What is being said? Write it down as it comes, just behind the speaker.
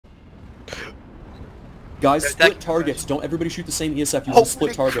Guys, split targets. Don't everybody shoot the same ESF. You want to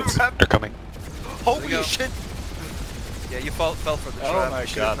split targets. They're coming. Holy shit! Yeah, you fell for the trap. Oh my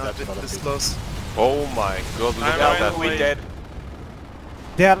god, not that's been not this a close. Oh my god, look at that. We dead.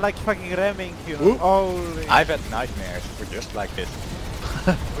 They are like fucking ramming you. Holy. I've had nightmares for just like this.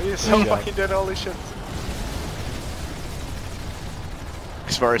 We're so fucking dead, holy shit.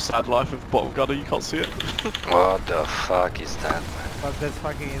 It's very sad life of bottom gunner, you can't see it. What the fuck is that, man? But that's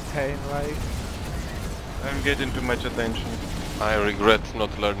fucking insane, right? I'm getting too much attention. I regret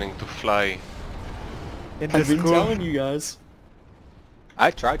not learning to fly. In I've the been school. telling you guys. I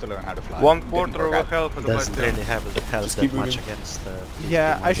tried to learn how to fly. 1/4 of a health for the Doesn't Bastion. really have the health keep that much moving. against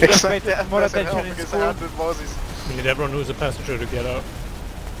Yeah, I should have paid more attention in school. We need everyone who's a passenger to get out.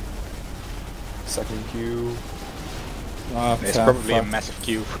 Second queue. There's probably a massive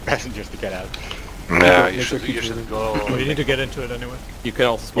queue for passengers to get out. Yeah, Make sure keep moving. Well, you need to get into it anyway. You can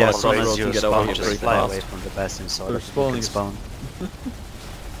also spawn Yeah, on as soon the as road you and get over spawn, here just pretty fly away fast. from the Bastion so They're that you spawning. can spawn.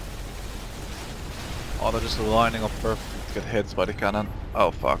 Oh, they're just lining up perfect to get hits by the cannon.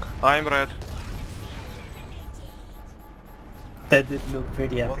 Oh fuck. I'm red. That did look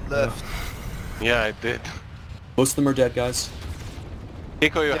pretty epic. One left. Yeah, I did. Most of them are dead, guys.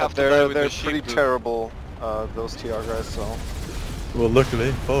 Nico, you Yeah, have to die with they're the sheep, pretty dude. terrible, those TR guys, so... Well,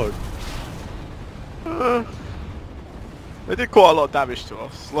 luckily, fuck. They did quite a lot of damage to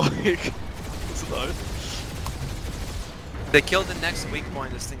us, like... it's nice. They killed the next weak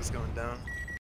point, this thing's going down.